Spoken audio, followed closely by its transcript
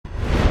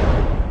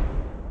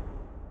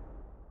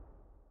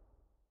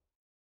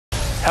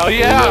Hell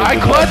yeah, I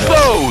clutched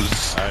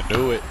those! I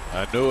knew it.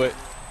 I knew it.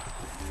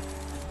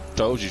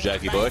 Told you,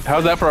 Jackie boy.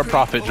 How's that for a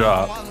profit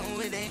drop?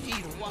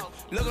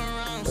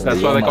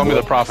 That's why they call me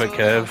the Prophet,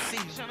 Kev.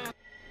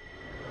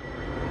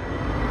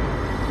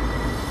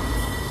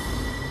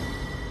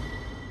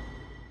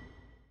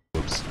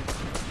 Oops.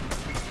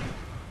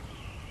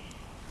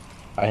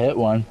 I hit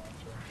one.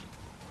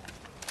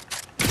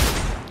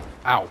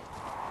 Ow.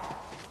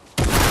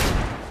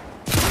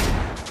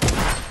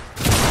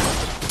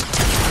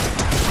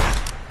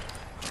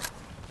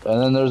 And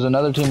then there's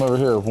another team over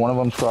here. One of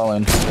them's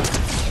crawling.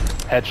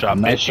 Headshot,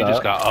 Nice bitch, you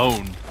just got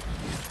owned.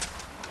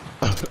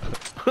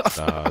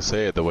 Nah,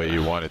 say it the way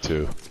you want it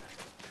to.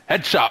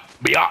 Headshot,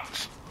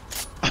 biatch.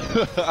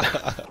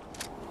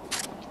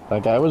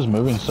 That guy was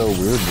moving so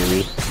weird,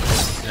 dude.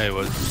 Yeah, it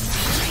was.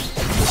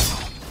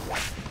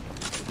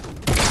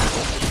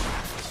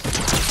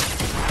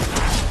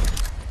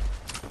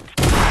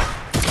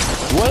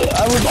 What?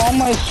 I was on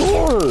my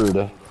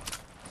sword!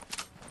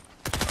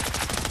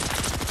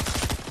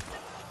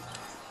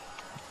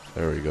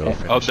 There we go.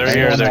 Oh, they're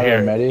here, they're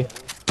here. Medi? Dude,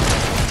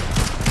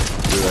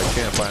 I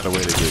can't find a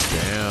way to get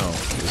down.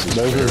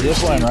 There's a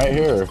zip line right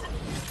here.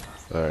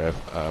 Alright,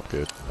 I'm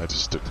good. I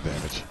just took the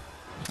damage.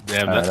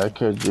 Damn, Alright, I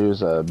could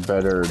use a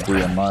better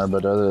DMR,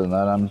 but other than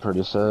that, I'm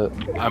pretty set.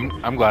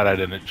 I'm glad I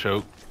didn't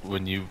choke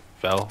when you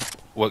fell.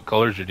 What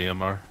color's your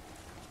DMR?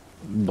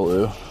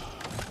 Blue.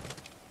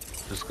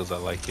 Just because I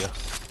like you.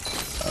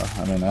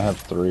 I mean, I have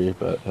 3,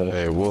 but hey.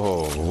 Hey,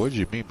 whoa, what did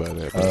you mean by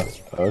that, bro?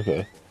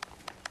 Okay.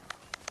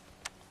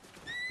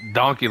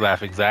 Donkey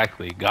laugh,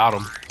 exactly. Got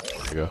him. There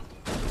you go.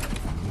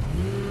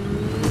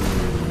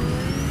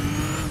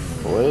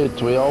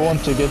 Wait, we all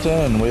want to get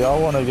in. We all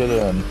want to get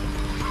in.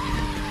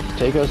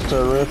 Take us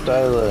to Rift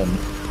Island.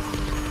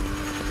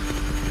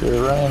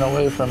 You're running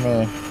away from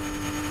me.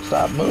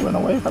 Stop moving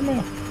away from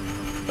me.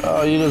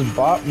 Oh, you just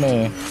bopped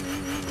me.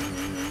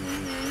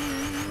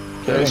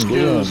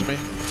 Excuse me.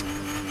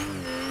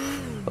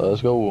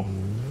 Let's go.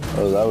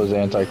 Oh, that was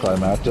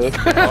anticlimactic.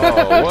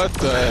 Oh, what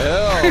the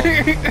hell?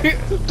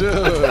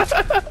 Dude.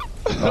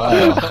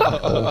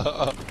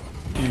 Wow.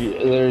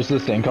 There's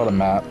this thing called a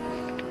map.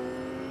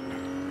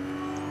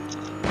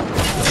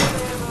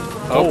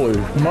 Holy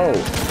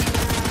smoke.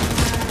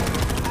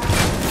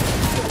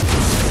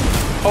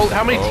 Oh,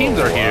 how many teams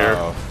are here?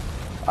 Wow.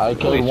 I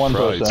killed one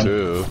Probably person.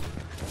 2.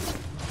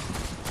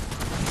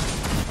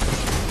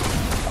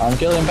 I'm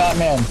killing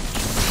Batman.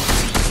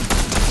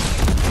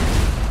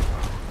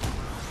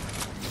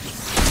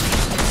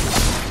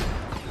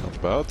 I'm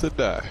about to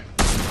die.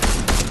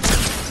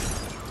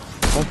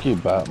 Fuck you,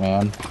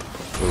 Batman.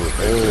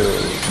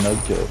 No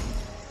kill.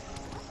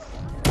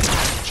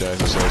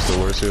 Jackson says the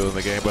worst heal in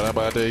the game, but I'm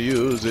about to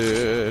use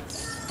it.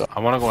 I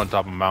want to go on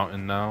top of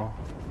mountain now.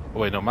 Oh,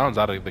 wait, no, mountain's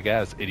out of the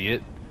gas,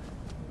 idiot.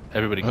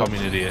 Everybody call me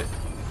an idiot.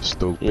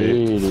 Stupid.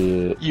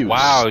 Idiot. You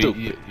Wow,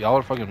 stupid. y'all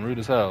are fucking rude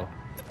as hell.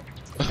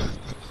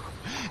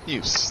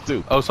 You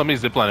stupid. Oh,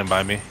 somebody's ziplining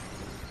by me.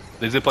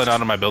 They ziplined out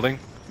of my building.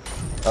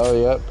 Oh,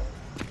 yep.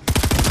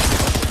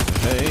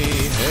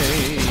 Hey.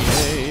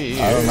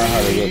 I don't know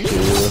how to get to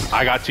you.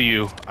 I got to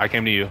you. I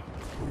came to you.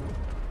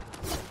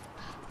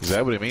 Is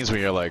that what it means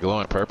when you're like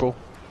glowing purple?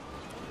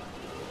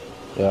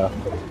 Yeah.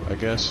 I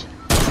guess.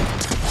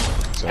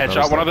 So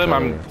Headshot one of them,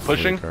 I'm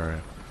pushing. Are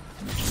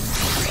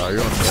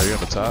you on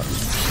the top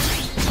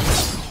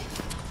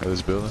of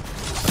this building?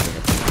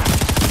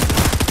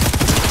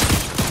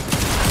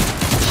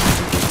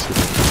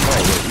 Oh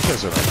wait, you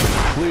guys are on a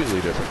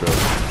completely different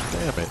building.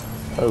 Damn it.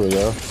 There we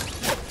go.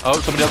 Oh,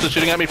 somebody else is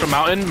shooting at me from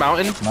mountain.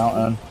 Mountain.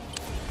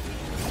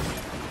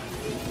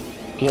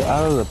 Get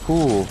out of the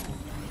pool.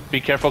 Be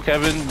careful,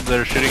 Kevin.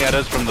 They're shooting at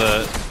us from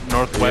the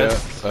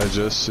northwest. Yeah, I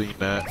just seen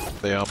that.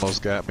 They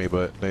almost got me,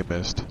 but they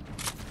missed.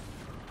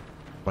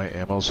 My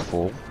ammo's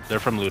full. They're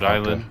from Loot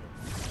Island.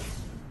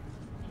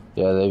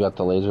 Yeah, they got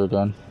the laser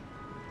gun.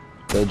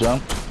 They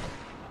jumped.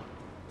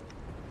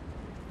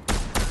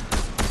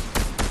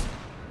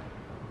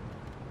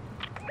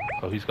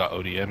 Oh, he's got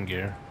ODM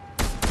gear.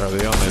 Are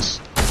they on this?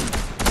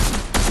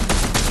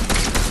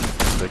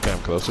 They came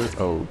closer?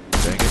 Oh,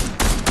 dang it.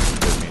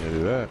 Didn't mean to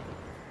do that.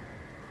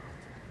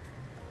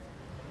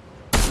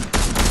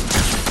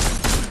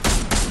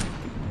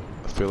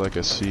 I feel like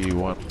I see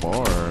one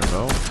more,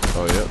 no?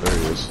 Oh yeah, there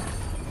he is.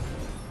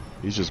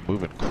 He's just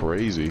moving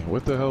crazy.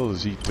 What the hell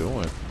is he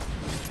doing?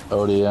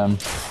 ODM.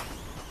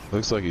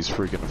 Looks like he's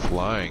freaking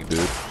flying,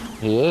 dude.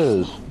 He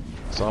is.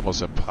 It's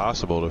almost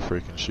impossible to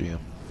freaking see him.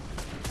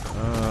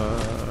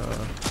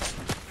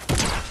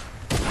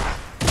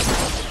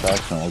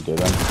 Jackson will get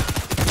him.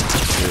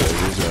 Yeah,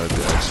 he's got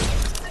Jackson.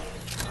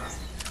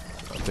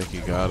 I think he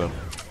got him.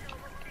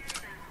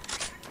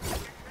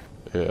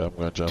 Yeah, I'm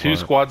gonna jump on 2 it.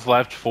 squads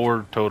left,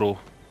 4 total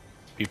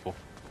people.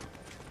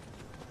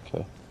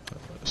 Okay.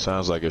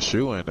 Sounds like a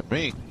shoe-in to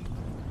me.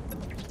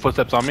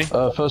 Footsteps on me.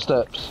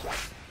 Footsteps.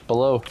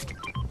 Below.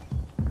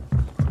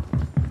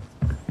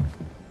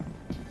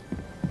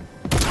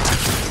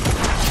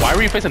 Why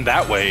were you facing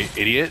that way,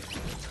 idiot?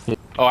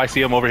 Oh, I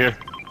see him over here.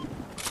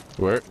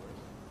 Where?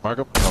 Mark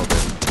him? Okay.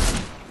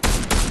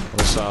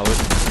 solid.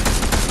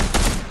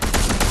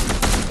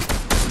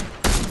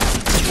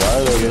 Why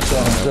are they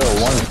standing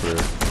still?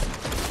 One.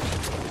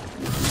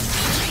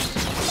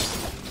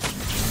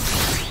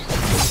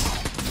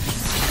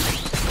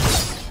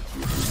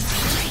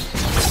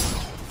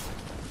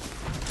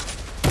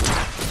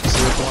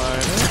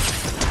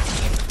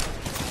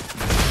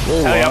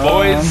 Hell yeah,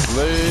 boys!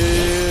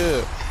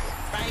 Lit.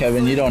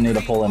 Kevin, you don't need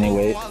to pull any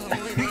weight.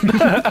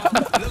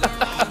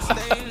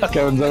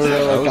 Kevin's over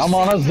there like, I'm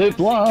on a zip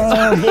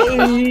line,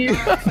 boy.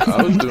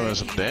 I was doing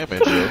some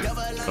damage, yo.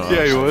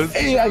 Yeah, he was.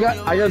 Hey, I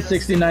got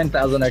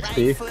 69,000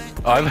 XP.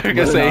 Oh, I thought you were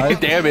gonna say Nice.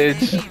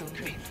 damage.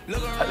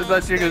 I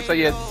thought you were gonna say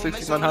you had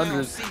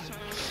 6,100.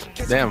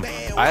 Damn,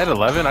 I had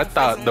 11. I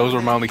thought those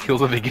were my only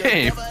kills of the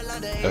game.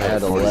 I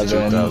had 11.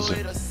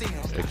 42,000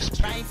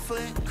 XP.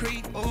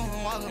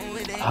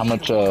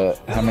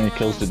 How many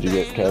kills did you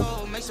get, Kev?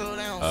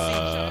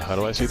 How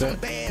do I see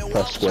that?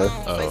 Press square.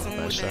 Oh,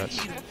 nice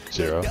shots.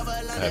 0. I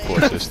had 4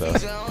 assists though.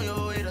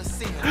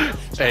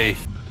 Hey,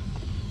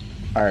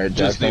 Alright,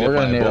 Just Jackson, we're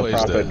gonna needed need my a boys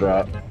profit to-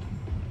 drop.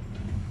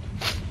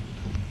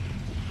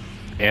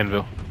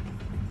 Anvil.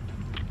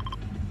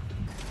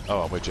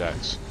 Oh, I'm with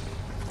Jax.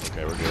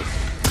 Okay, we're good.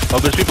 Oh,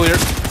 there's people here.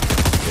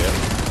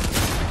 Yeah.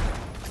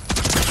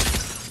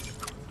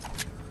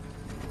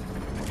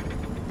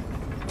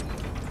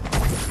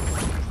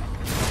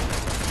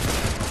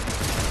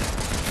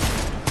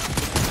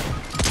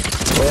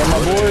 Where are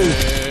my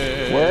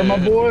boys? Where are my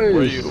boys?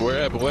 Where you?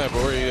 Where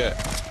are you at?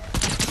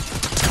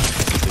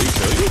 Did he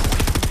kill you?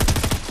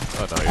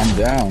 Oh no, I'm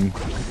down.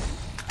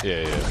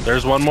 yeah.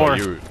 There's one more. Oh,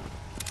 you,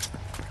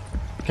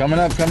 Coming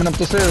up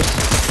the stairs.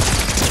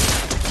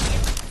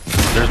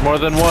 There's more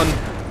than one.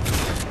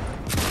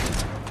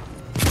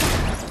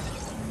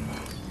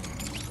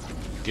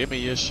 give me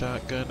your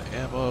shotgun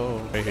ammo.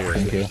 Right here.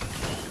 Thank you.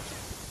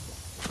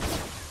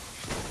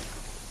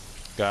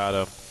 Got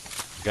him.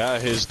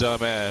 Got his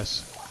dumb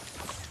ass.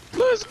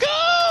 Let's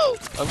go!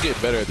 I'm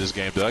getting better at this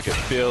game, dude. I can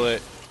feel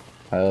it.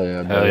 Hell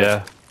yeah, Hell bro.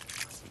 yeah.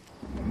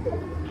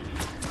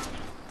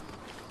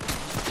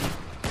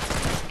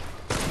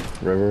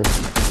 River.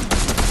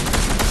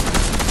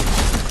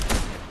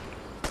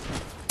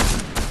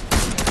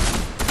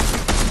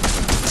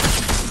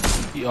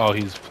 Oh,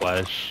 he's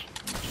flesh.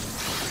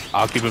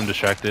 I'll keep him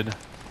distracted.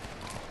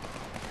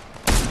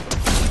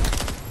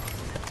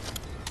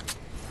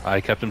 I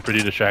kept him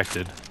pretty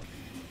distracted.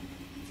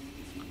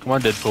 Come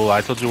on, Deadpool.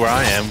 I told you where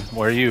I am.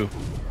 Where are you?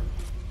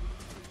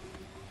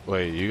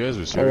 Wait, you guys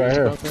were serious right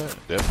here. about that?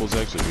 Deadpool's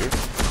actually here?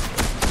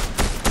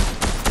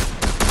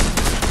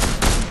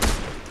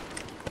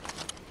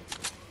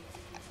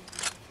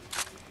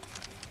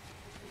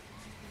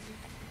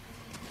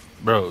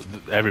 Bro,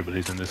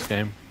 everybody's in this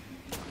game.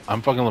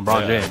 I'm fucking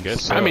LeBron Yeah, I James.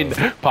 guess I so. mean,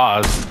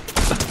 pause.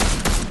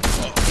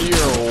 You're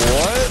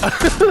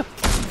what?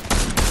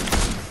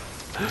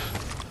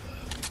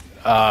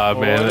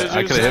 Man, did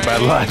I you could have hit my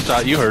say? last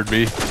shot. You heard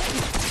me.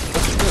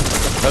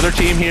 Another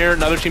team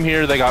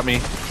here, they got me.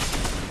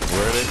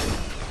 Where are they?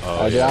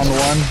 Oh, I downed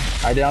one.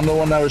 I downed the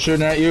one that was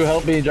shooting at you.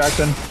 Help me,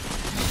 Jackson.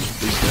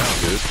 He's down,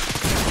 dude.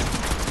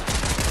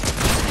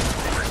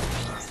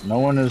 No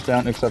one is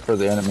down except for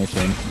the enemy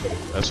team.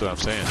 That's what I'm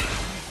saying.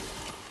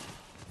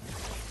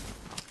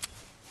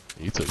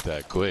 You took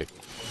that quick.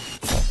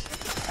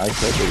 I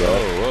took it Whoa,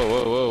 up. whoa,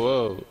 whoa, whoa,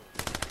 whoa.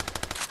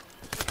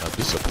 I'm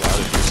just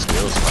applauding your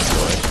skills, my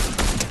boy.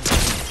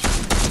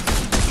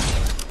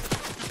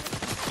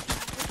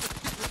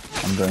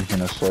 I'm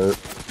drinking a slurp.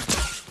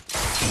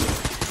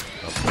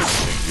 I'm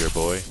punching your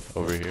boy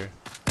over here.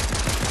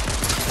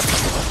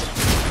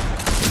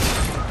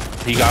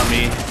 He got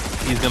me.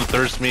 He's gonna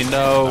thirst me.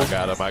 No. I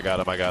got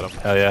him.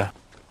 Hell yeah.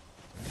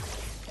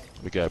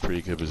 We got a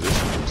pretty good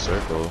position in the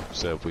circle,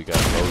 except we got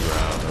low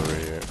ground over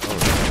here. Oh,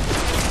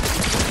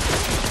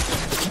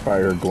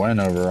 Probably heard Gwen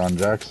over on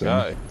Jackson.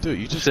 God. Dude,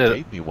 you just Shit.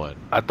 gave me one.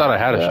 I thought I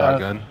had a Yeah.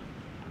 shotgun.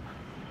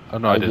 Oh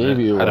no, I I didn't. gave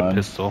you I had one. a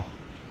pistol.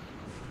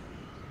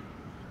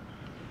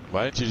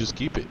 Why didn't you just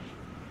keep it?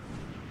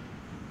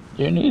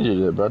 You needed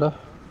it, brother.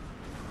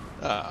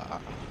 Ah.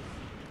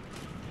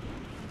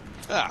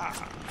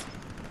 Ah.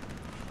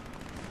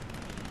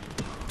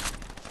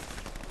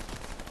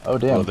 Oh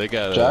damn. Well, they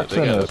got a, Jackson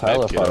they got is a hella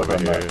med kit far over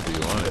from here that. if you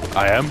want it.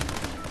 I am.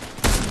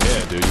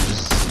 Yeah, dude, you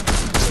just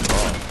took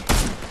off.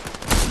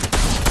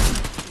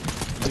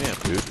 Damn,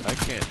 dude, I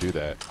can't do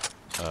that.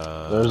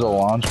 There's a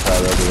launch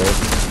pad over there.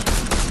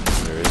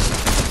 There is.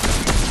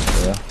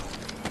 Yeah.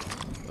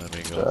 Let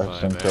me go Jackson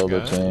find that killed the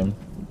guy. team.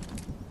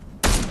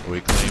 We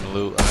claim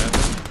Loot Island.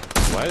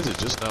 Why is it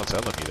just now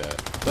telling me that?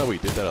 I thought we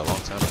did that a long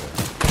time ago.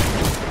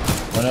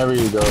 Whenever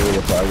you go over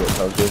the flag, it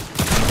tells you.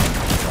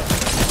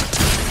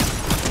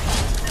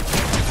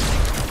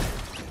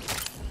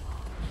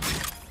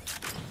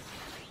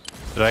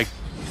 Did I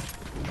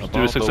I'm do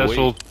on a the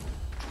successful way.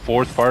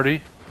 fourth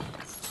party?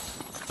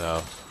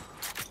 No.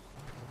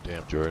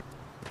 Damn, Jordan.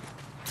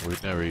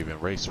 We've never even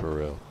raced for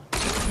real.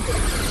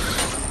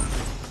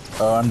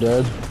 Oh, I'm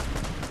dead.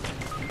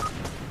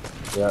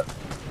 Yeah.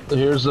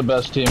 Here's the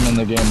best team in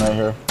the game right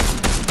here.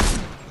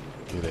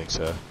 You think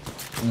so?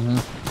 Mm-hmm.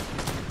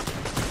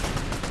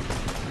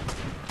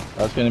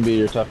 That's gonna be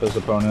your toughest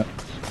opponent.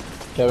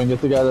 Kevin, get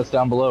the guy that's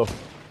down below. In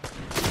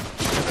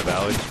the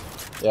valley.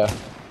 Yeah.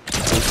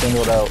 He's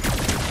singled out.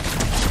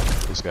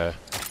 This guy.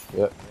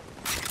 Yep.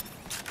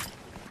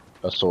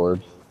 A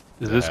sword.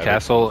 Is this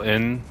castle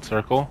in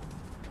circle?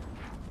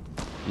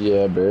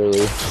 Yeah,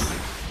 barely.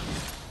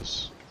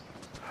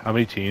 How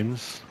many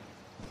teams?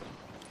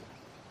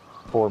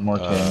 4 more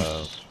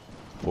teams.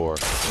 4.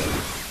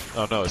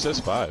 Oh no, it says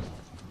 5.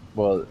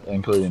 Well,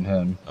 including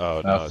him.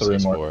 Oh now no, it 3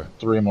 says more. 4.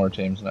 3 more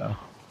teams now.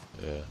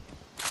 Yeah.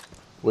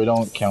 We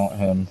don't count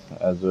him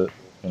as it.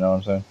 You know what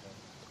I'm saying?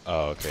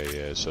 Oh okay,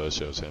 yeah. So it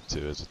shows him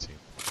too as a team.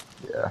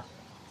 Yeah.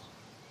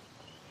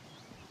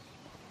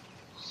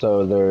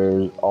 So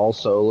they're all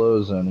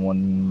solos and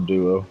 1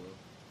 duo.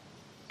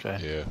 Okay.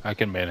 Yeah. I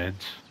can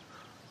manage.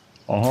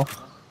 Uh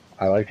huh.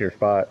 I like your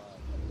spot.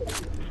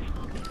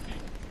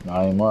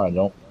 Not anymore. I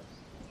don't.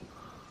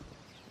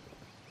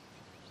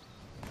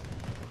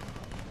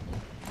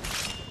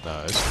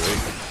 Nah, it's great.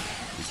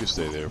 You can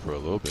stay there for a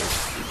little bit.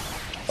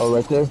 Oh,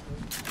 right there.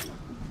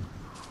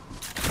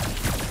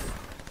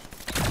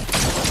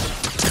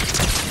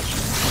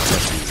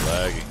 He's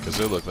lagging because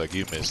it looked like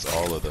you missed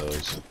all of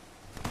those.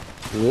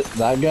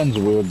 That gun's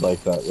weird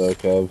like that though,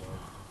 Kev.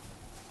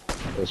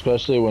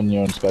 Especially when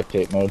you're in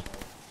spectate mode.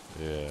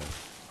 Yeah.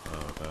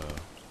 Oh no.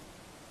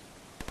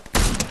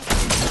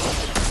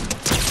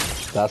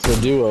 That's the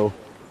duo.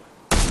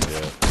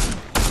 Yeah.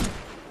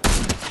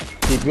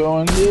 Keep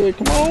going, yeah,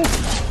 come on.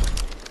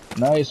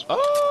 Nice. Oh!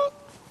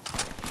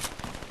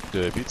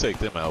 Dude, if you take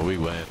them out, we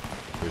win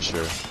for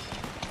sure.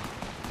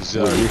 'Cause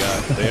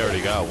they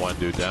already got 1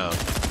 dude down.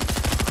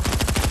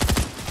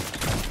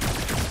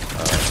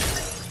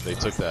 They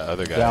took that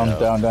other guy Down, out,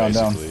 down.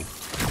 basically.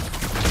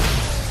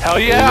 Hell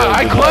yeah!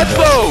 I clutched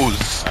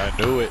those. I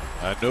knew it.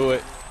 I knew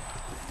it.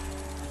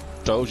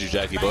 Told you,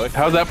 Jackie boy.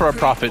 How's that for a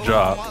profit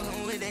drop?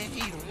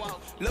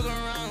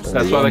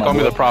 That's why they call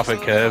me the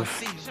Prophet, Kev.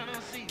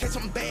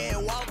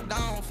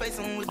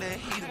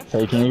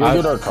 Hey, can you go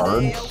get our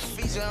cards?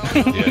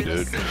 Yeah,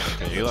 dude.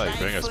 Can you like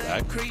bring us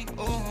back?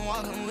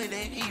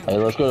 Hey,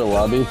 let's go to the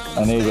lobby.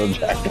 I need to go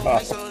jack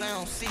off.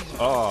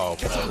 Oh,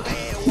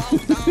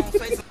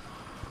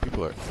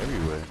 people are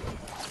everywhere.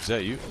 Is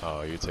that you?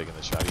 Oh, you're taking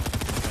the shotty.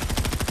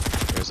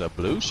 There's a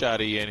blue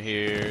shotty in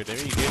here. Let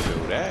me get to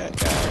that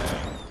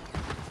guy.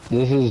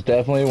 This is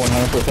definitely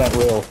 100%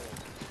 real.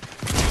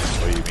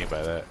 What do you mean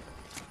by that?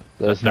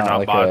 That's They're not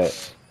like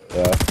bots.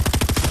 Yeah.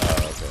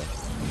 Oh, okay.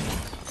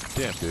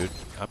 Damn, dude.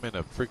 I'm in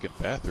a freaking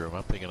bathroom.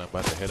 I'm thinking I'm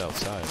about to head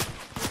outside.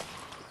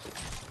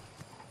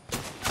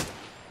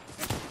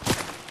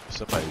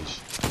 Somebody's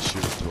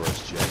shooting towards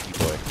Jackie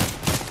boy.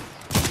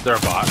 They're a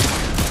bot.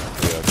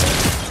 Yeah, okay.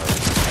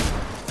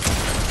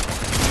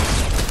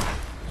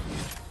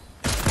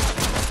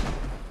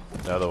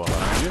 Another one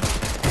behind you.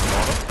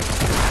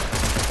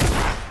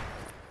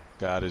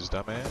 Got his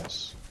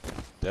dumbass.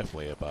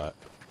 Definitely a bot.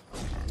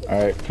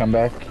 Alright, come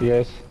back, you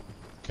guys.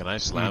 Can I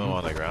slam him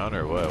on the ground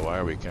or what? Why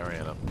are we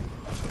carrying him?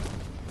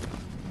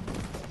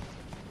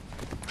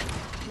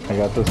 I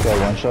got this guy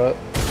 1 shot.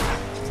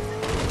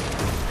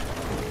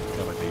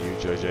 Coming to you,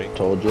 JJ.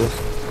 Told you.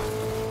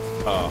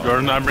 Oh,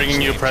 Jordan, I'm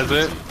bringing you a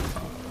present.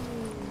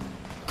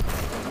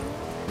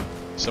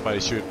 somebody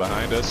shooting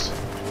behind us.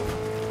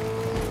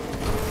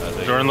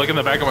 Jordan, look in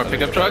the back of my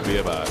pickup truck. Be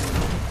a bot.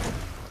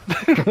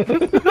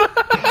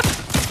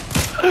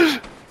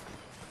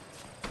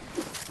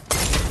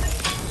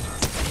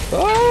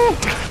 Oh!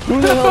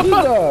 Who the hell did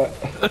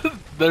that?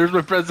 There's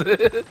my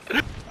present.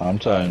 I'm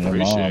telling I your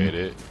mom. appreciate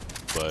it,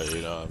 but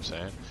you know what I'm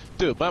saying?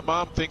 Dude, my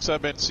mom thinks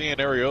I've been seeing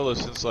areola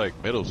since like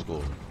middle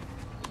school.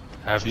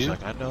 Have She's you?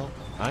 like, I know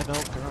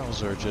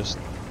girls are just,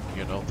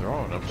 you know,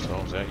 throwing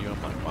themselves at you.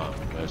 I'm like, Mom,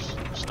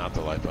 it's not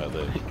the life I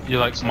live. You're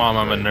like, Mom,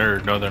 I'm a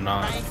nerd. No, they're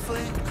not.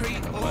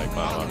 I'm like,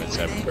 Mom, I'm in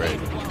 7th grade.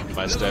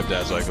 My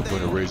stepdad's like, I'm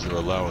going to raise your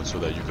allowance so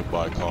that you can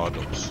buy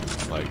condoms.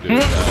 I'm like, dude,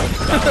 not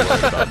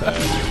worried about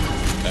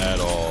that at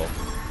all.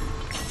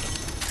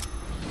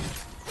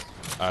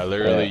 I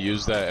literally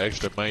used that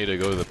extra money to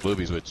go to the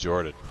movies with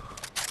Jordan.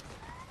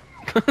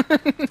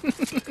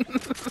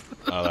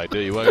 I'm like,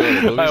 dude, you want to go to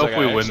the movies? I hope got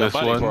we win extra this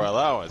money one. for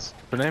allowance.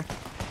 Her name?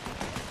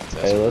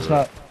 Hey, let's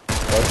not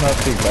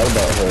speak bad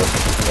about her.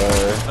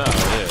 No,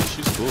 yeah,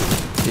 she's cool.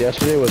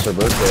 Yesterday was her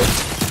birthday.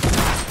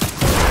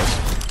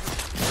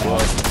 Well,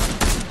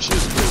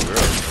 she's a cool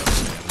girl.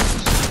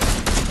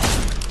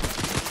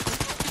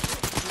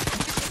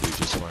 We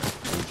just weren't.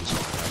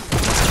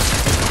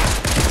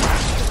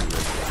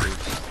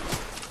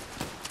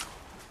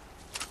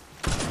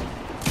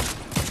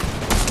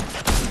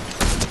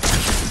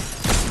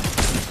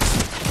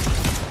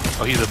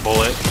 Oh, he's a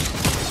bullet.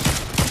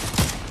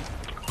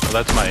 Oh,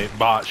 that's my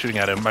bot shooting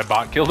at him. My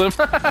bot killed him.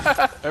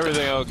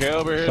 Everything okay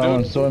over here,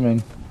 Someone's dude?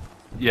 swimming.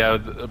 Yeah,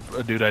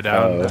 a dude I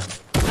downed.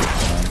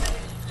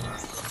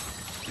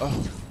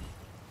 Oh.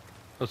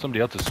 Oh,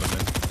 somebody else is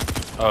swimming.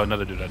 Oh,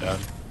 another dude I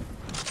downed.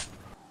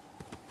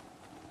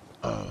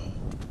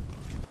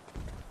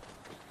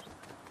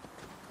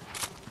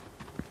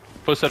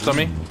 Footsteps on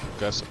me.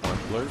 Got some more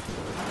flirt.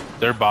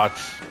 They're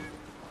bots.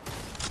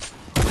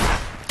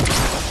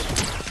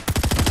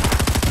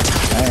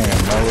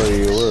 know where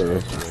you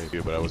were.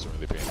 But I wasn't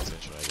really paying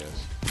attention, I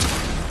guess.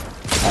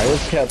 I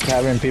just kept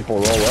having people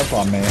roll up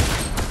on me.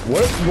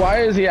 What?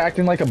 Why is he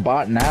acting like a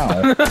bot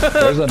now?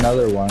 There's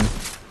another one.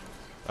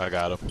 I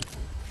got him.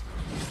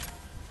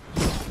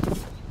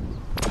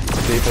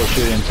 People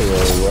shooting to the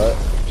what?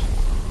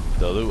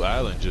 The loot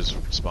island just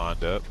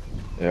spawned up.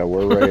 Yeah,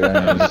 we're right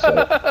underneath it.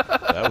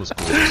 That was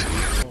cool to see.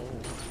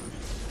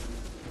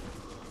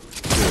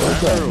 Dude, I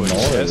remember when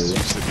chests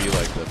used to be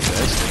like the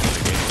best thing in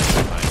the game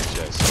to find a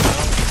chest.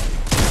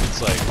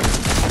 It's like,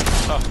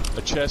 oh,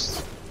 a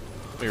chest.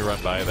 Let me run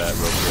by that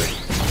real quick.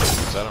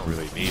 Because I don't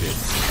really need it.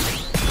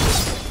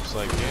 It's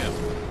like, damn.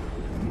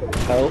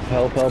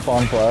 Help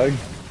on flag.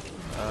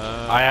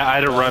 I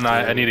had to run.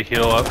 I need to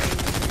heal up.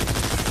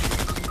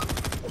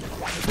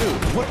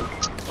 Dude, what?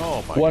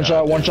 Oh my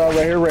god. One shot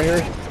right here.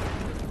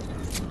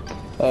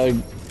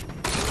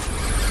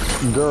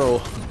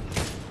 Girl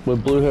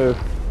with blue hair.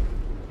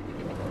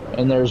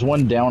 And there's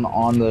one down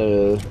on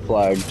the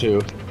flag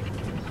too.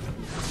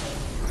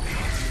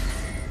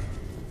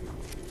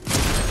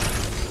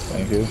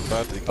 Thank you.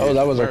 Oh,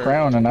 that was a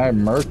crown and I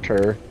murked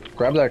her.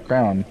 Grab that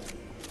crown.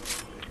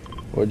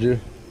 Would you?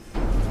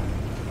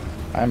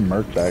 I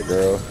murked that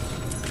girl.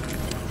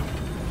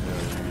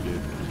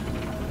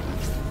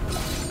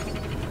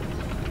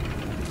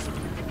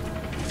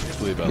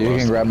 You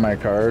can grab my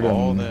card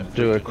and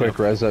do a quick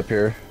res up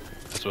here.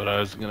 That's what I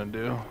was gonna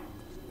do.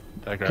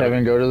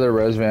 Kevin, go to the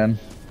res van.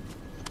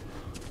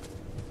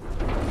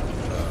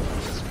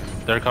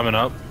 They're coming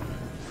up.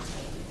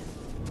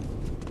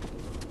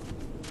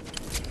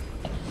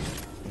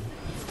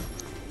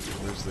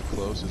 Where's the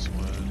closest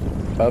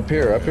one? Up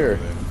here.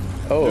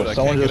 Oh, dude,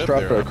 someone just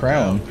dropped a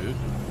crown. Down,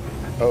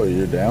 oh,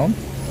 you're down?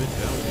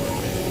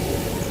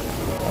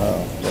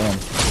 Oh, damn.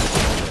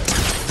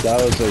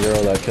 That was the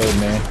girl that killed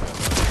me.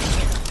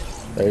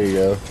 There you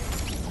go.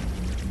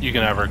 You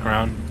can have her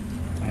crown.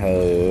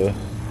 Hell yeah.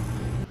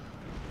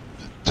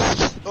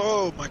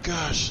 Oh my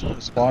gosh.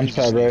 Launch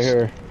pad right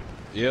here.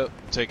 Yep,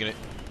 taking it.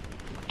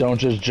 Don't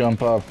just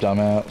jump off,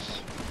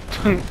 dumbass.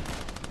 Hey man,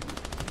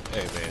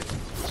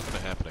 it's gonna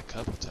happen a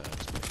couple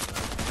times.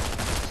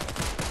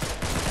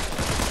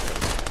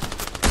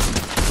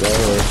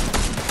 Dude,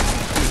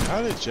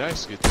 how did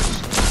Jax get this?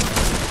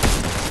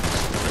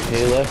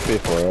 He left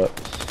before us.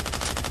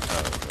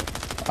 Oh,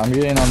 okay. I'm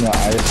getting on the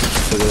ice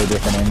to get a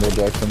different angle,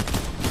 Jackson.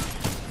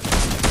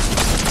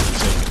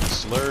 Taking a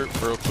slurp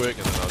real quick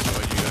and then I'll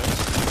join you guys.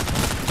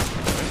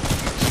 Alright,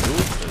 let's do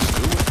it.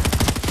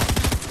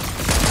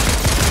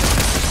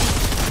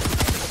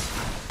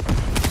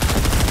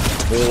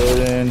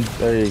 Reloading.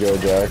 There you go,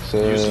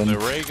 Jackson. Using the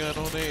ray gun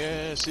on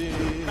their ass, yeah.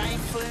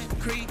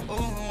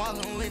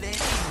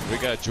 We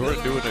got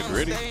Jordan doing the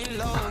gritty.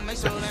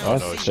 Oh,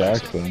 no, it's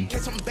Jackson.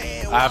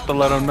 I have to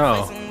let him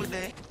know.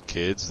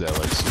 Kids that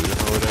like shoot him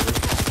or whatever.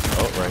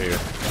 Oh, right here.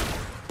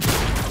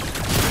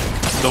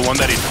 The one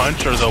that he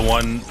punched or the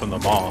one from the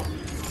mall?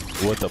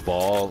 With the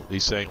ball,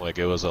 he's saying like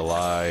it was a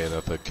lie and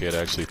that the kid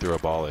actually threw a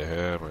ball at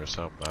him or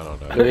something. I don't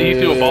know. He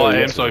threw a ball at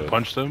him, so he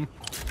punched him.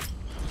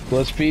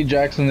 Let's feed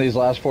Jackson these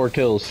last 4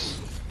 kills.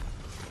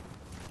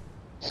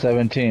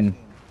 17.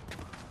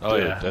 Oh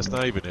dude, yeah. that's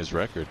not even his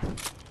record.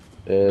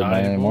 Not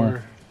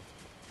anymore.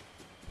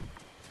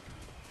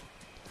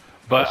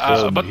 But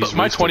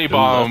my 20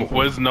 bomb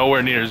was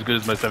nowhere near as good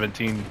as my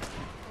 17.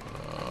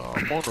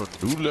 I'm on a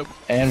new level.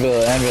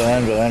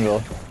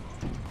 Anvil.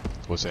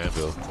 What's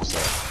anvil? What's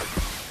that?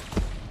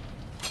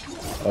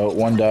 Oh,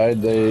 one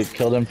died. They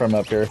killed him from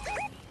up here.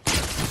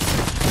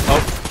 Oh.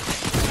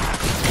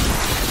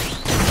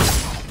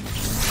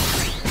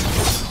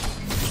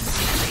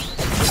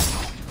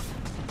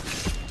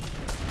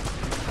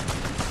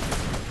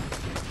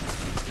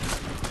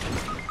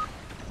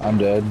 I'm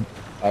dead.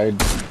 I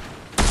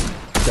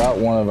got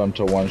one of them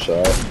to one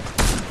shot. Dude,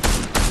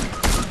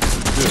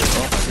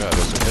 oh my god,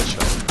 that's a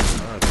headshot.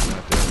 Alright, I'm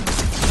not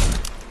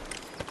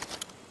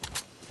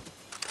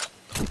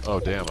dead. Oh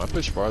damn, I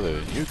pushed farther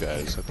than you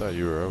guys. I thought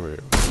you were over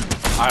here.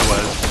 I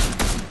was.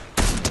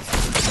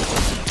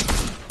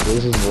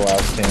 This is the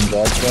last team,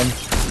 Jackson.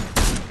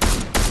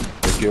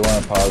 If you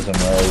want to pause and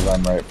res,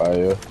 I'm right by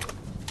you.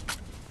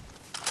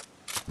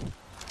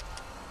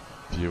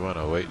 If you want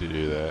to wait to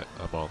do that,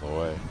 I'm on the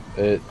way.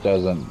 It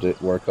doesn't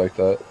work like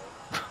that.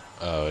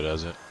 Oh, it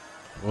doesn't?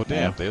 Well,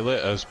 damn, they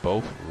let us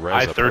both res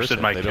I a thirsted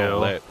person. my They kill.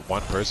 don't let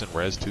one person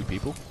res 2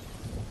 people?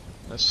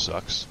 That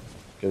sucks.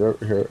 Get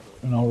over here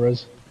and I'll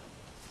res.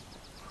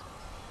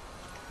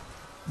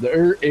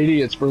 They're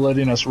idiots for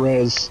letting us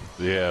res.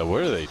 Yeah,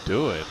 what are they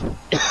doing?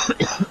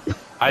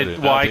 I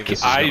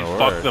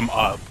fucked them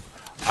up.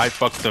 I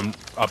fucked them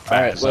up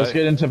bad. Alright, let's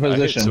get into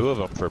position. I hit 2 of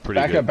them for pretty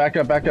back good. Back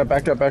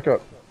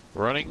up.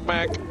 Running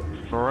back.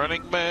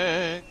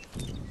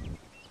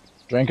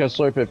 Drink a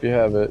slurp if you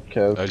have it,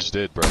 Kev. I just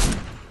did, bro.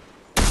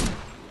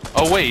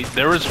 Oh wait,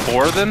 there was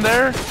 4 of them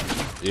there?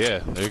 Yeah,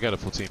 they got a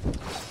full team.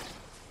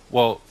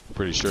 Well,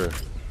 pretty sure.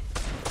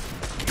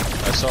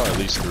 I saw at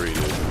least 3,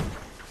 dude.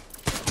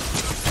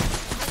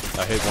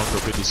 I hit one for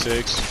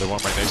 56. The one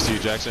right next to you,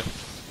 Jackson.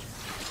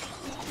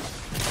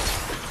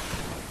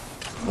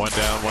 One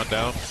down, one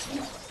down.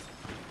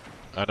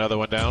 Another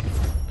one down.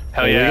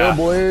 Hell There yeah. we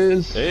go,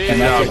 boys. Hey,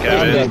 And that's a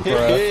crown Kevin. dub for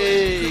us.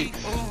 Hey,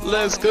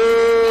 let's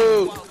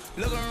go. Hell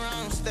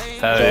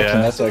Jackson,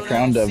 yeah. that's a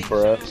crown dub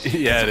for us.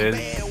 Yeah, it is.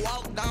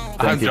 I'm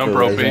Thank you jump for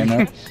roping.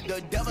 raising it.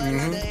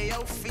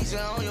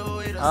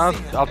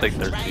 I'll take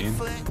 13.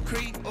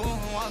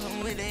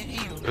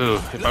 Ooh,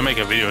 if I make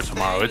a video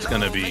tomorrow, it's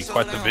gonna be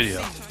quite the video.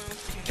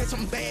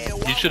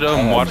 You should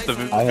watch the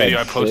video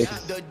I posted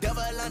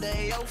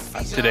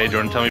today,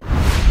 Jordan. Tell me.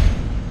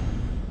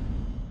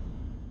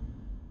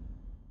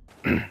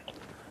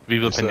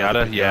 Viva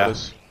Pinata, yeah.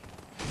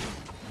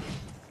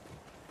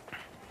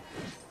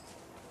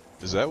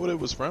 Is that what it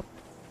was from?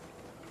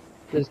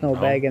 There's no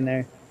bag in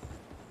there.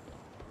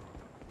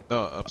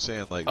 No, I'm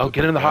saying like. Oh,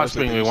 get in the hot pinatas that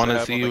spring. they We used want to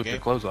have see on you the with your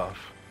game? clothes off.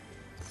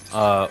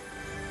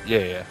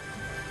 Yeah.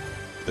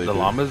 They The do.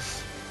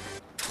 llamas.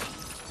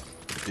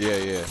 Yeah,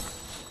 yeah.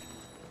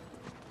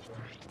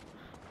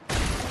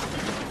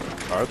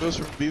 Are those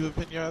from Viva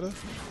Pinata?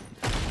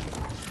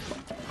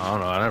 I don't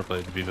know. I never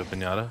played Viva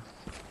Pinata.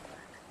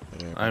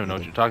 Yeah, I don't even know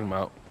what you're talking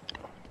about.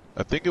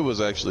 I think it was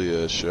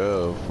actually a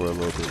show for a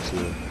little bit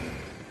too.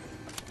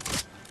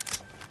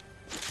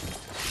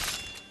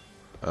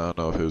 I don't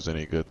know if it was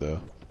any good though.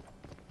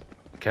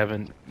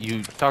 Kevin,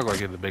 you talk like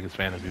you're the biggest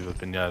fan of Viva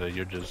Pinata.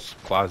 You're just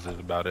closeted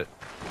about it.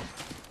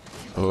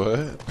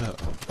 What? No,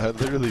 I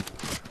literally.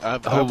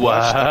 I'm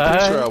What?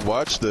 pretty sure I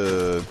watched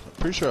the.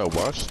 Pretty sure I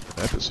watched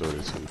an episode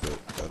or two,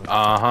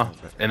 but.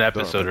 An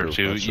episode or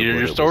two. much of what Your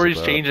it was story's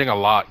about. changing a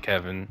lot,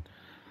 Kevin.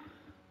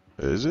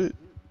 Is it?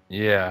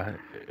 Yeah,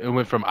 it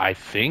went from I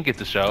think it's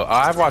a show.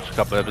 I've watched a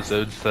couple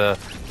episodes. To,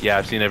 yeah,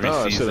 I've seen every No,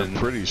 I said season.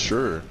 I'm pretty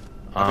sure.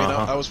 I mean,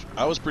 Uh-huh.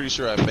 I was pretty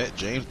sure I met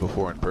James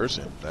before in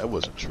person. That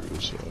wasn't true,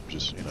 so I'm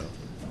just, you know,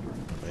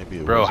 maybe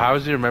it Bro, wasn't. how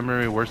is your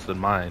memory worse than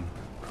mine?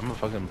 I'm a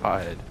fucking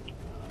pothead.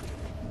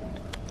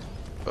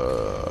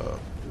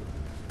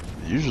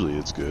 Usually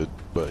it's good,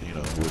 but you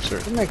know, with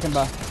certain.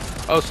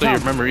 Oh, so your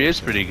memory is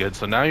pretty good.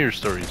 So now your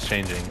story's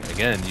changing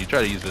again. You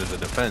try to use it as a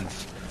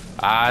defense.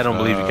 I don't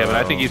believe you, Kevin.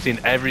 I think you've seen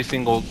every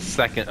single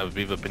second of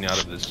Viva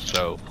Pinata this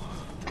show.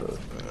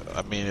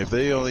 I mean, if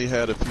they only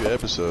had a few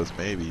episodes,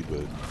 maybe,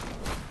 but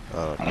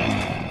I don't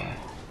know.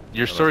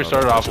 Your story know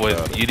started that off much with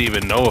about it. you didn't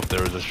even know if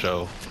there was a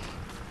show.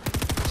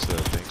 So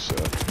I think so.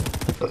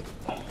 But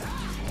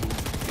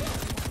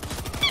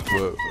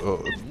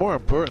more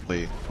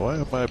importantly, why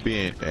am I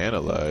being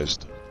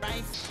analyzed?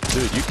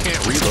 Dude, you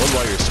can't reload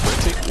while you're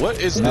sprinting? What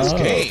is this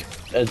game?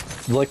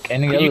 It's like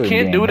any other You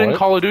can't do it in what?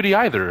 Call of Duty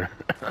either.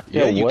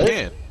 Yeah, you what?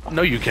 can.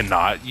 No, you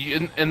cannot.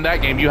 In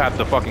that game, you have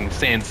to fucking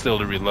stand still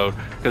to reload.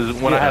 Because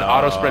when I had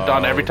auto sprint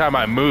on, every time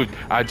I moved,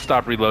 I'd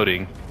stop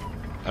reloading.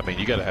 I mean,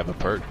 you gotta have a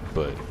perk,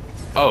 but...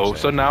 Oh,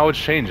 so now it's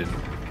changing.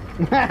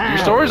 Your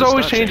story's it's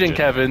always not changing, changing.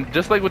 Kevin.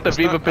 Just like with the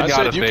Viva I Pinata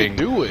said you thing.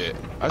 can do it.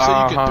 I said you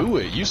Uh-huh. can do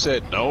it. You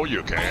said, no,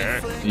 you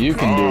can't. You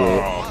can do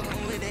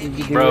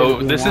it.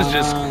 Bro, this is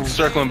just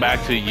circling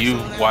back to you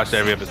watched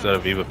every episode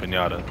of Viva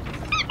Pinata.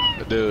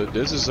 Dude,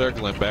 this is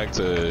circling back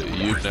to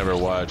you've never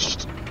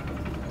watched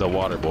The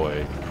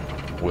Waterboy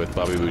with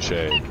Bobby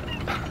Boucher.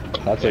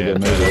 That's a And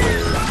good that movie.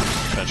 other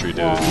country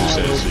dude who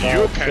says,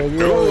 you can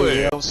do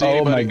it. I don't see Oh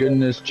anybody. my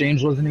goodness,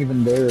 James wasn't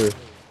even there.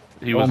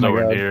 He was Oh my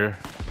nowhere God. near.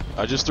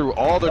 I just threw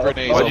all the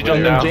grenades Why'd you over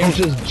jump there. down? James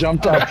just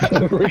jumped off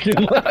the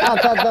freaking ledge. I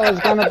thought that was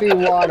gonna be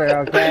water,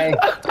 okay?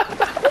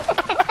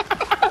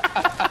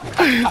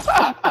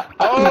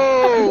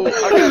 Oh,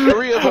 I got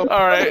 3 of them.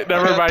 Alright,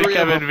 never I got mind, 3 of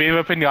Kevin. them.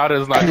 Viva Pinata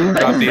is not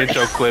not the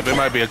intro clip. It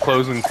might be a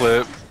closing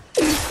clip.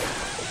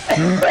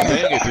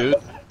 Dang it, dude.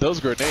 Those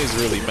grenades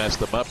really messed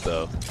them up,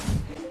 though.